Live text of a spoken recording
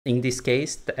in this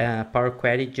case, Power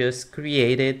Query just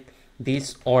created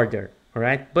this order, all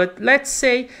right? But let's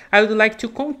say I would like to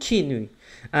continue.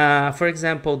 For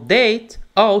example, date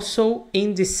also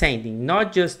in descending,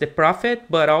 not just the profit,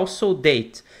 but also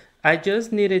date. I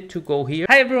just needed to go here.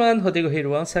 Hi everyone, Rodrigo here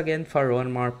once again for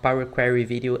one more Power Query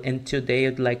video, and today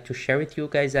I'd like to share with you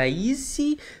guys a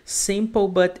easy, simple,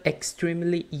 but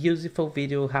extremely useful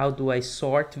video. How do I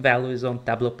sort values on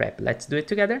Tableau Prep? Let's do it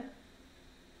together.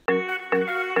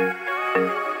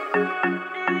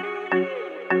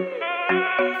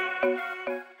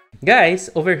 Guys,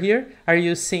 over here, are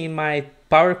you seeing my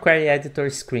Power Query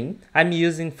editor screen? I'm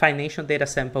using financial data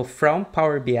sample from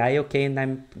Power BI, okay, and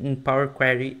I'm in Power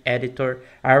Query editor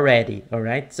already, all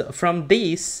right? So from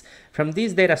this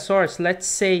data source, let's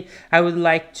say I would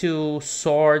like to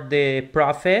sort the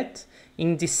profit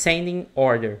in descending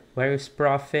order. Where is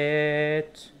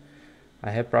profit? I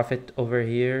have profit over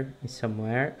here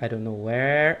somewhere. I don't know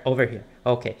where. Over here.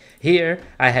 Okay. Here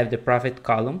I have the profit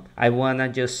column. I wanna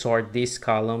just sort this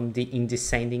column in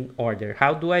descending order.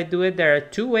 How do I do it? There are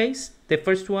two ways. The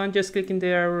first one, just clicking the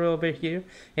arrow over here,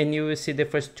 and you will see the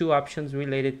first two options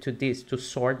related to this, to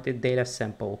sort the data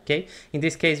sample. Okay. In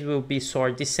this case, will be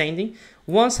sort descending.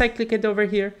 Once I click it over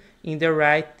here in the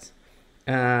right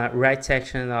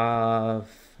section of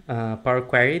Power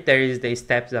Query, there is the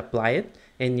steps applied.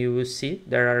 And you will see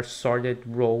there are sorted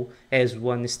row as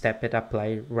one step it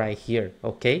applied right here.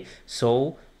 Okay,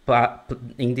 so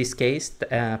in this case,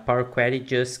 Power Query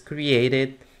just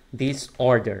created this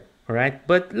order. All right,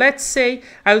 but let's say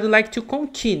I would like to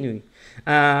continue.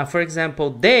 For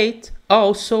example, date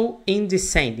also in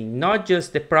descending, not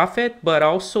just the profit, but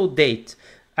also date.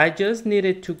 I just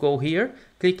needed to go here,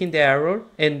 click in the arrow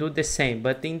and do the same.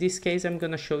 But in this case, I'm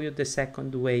going to show you the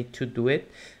second way to do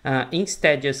it.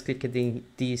 Instead, just click in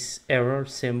this arrow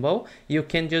symbol. You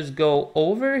can just go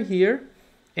over here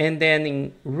and then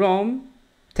in Rome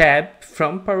tab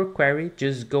from Power Query,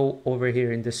 just go over here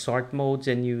in the sort modes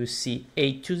and you will see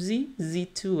A to Z, Z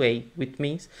to A, which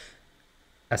means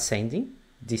ascending,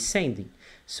 descending.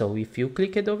 So if you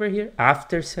click it over here,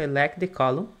 after select the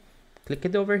column, click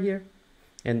it over here,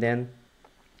 and then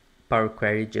Power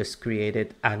Query just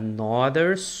created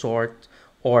another sort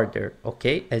order.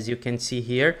 Okay, as you can see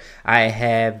here, I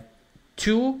have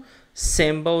two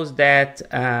symbols that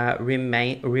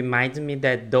remind me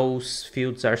that those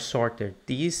fields are sorted.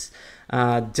 This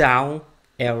down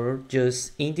arrow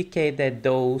just indicate that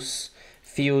those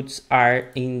fields are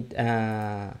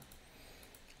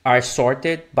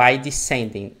sorted by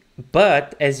descending.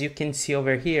 But as you can see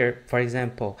over here, for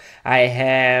example, I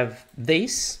have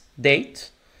this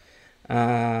date,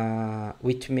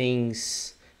 which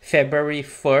means February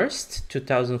 1st,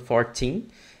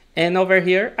 2014. And over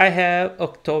here, I have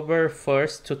October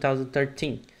 1st,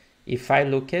 2013. If I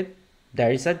look at,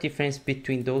 there is a difference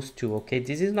between those two, okay?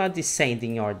 This is not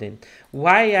descending order.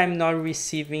 Why I'm not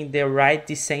receiving the right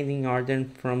descending order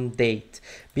from date?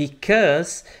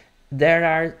 Because there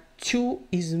are two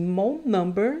small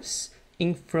numbers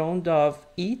in front of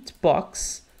each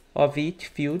box of each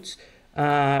field,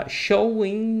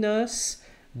 showing us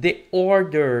the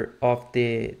order of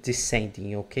the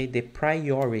descending, okay, the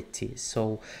priority.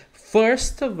 So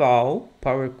first of all,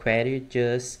 Power Query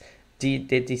just did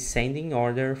the descending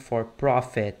order for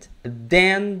profit,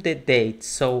 then the date.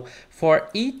 So for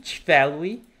each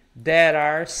value there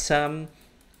are some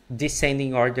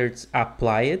descending orders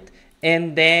applied,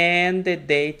 and then the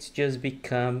dates just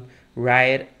become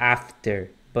right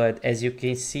after. But as you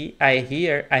can see, I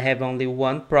have only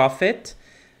one profit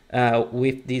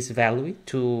with this value,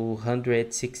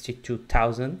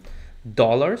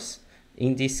 $262,000.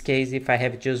 In this case, if I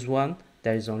have just one,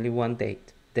 there is only one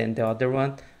date. Then the other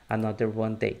one, another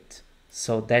one date.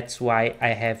 So that's why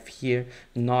I have here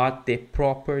not the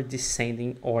proper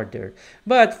descending order.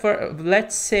 But for,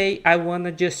 let's say I want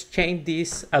to just change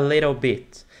this a little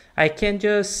bit. I can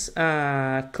just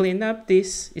clean up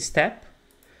this step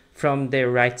from the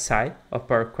right side of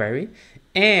Power Query,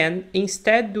 and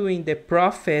instead doing the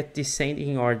profit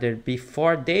descending order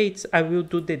before dates, I will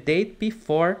do the date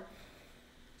before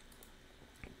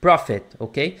profit.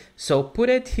 Okay, so put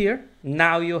it here.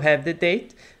 Now you have the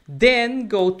date, then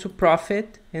go to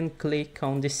profit and click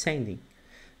on descending.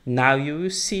 Now you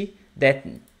will see that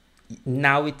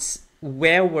now it's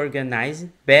well organized,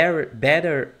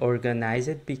 better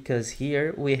organized, because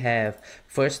here we have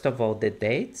first of all the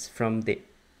dates from the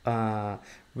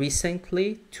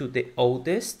recently to the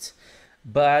oldest,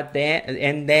 but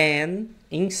then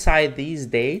inside these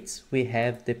dates we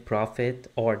have the profit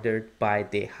ordered by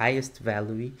the highest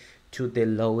value to the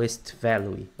lowest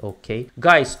value. Okay,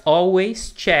 guys,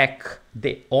 always check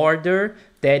the order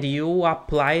that you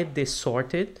applied the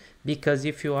sorted, because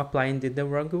if you apply in the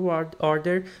wrong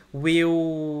order,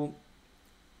 will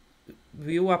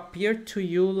appear to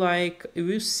you like it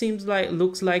will seems like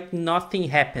looks like nothing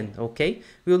happened. Okay,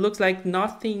 will looks like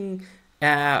nothing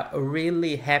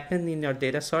really happened in your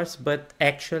data source, but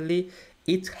actually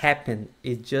it happened.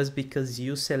 It's just because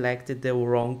you selected the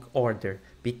wrong order.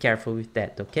 Be careful with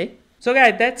that. Okay, so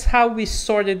guys, that's how we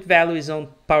sorted values on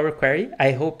Power Query.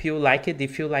 I hope you like it.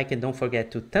 If you like it, don't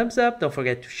forget to thumbs up, don't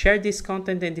forget to share this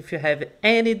content, and if you have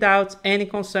any doubts, any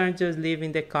concerns, just leave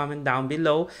in the comment down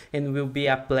below, and it will be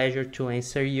a pleasure to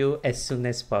answer you as soon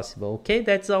as possible. Okay,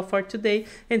 that's all for today,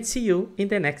 and see you in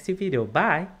the next video.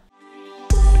 Bye.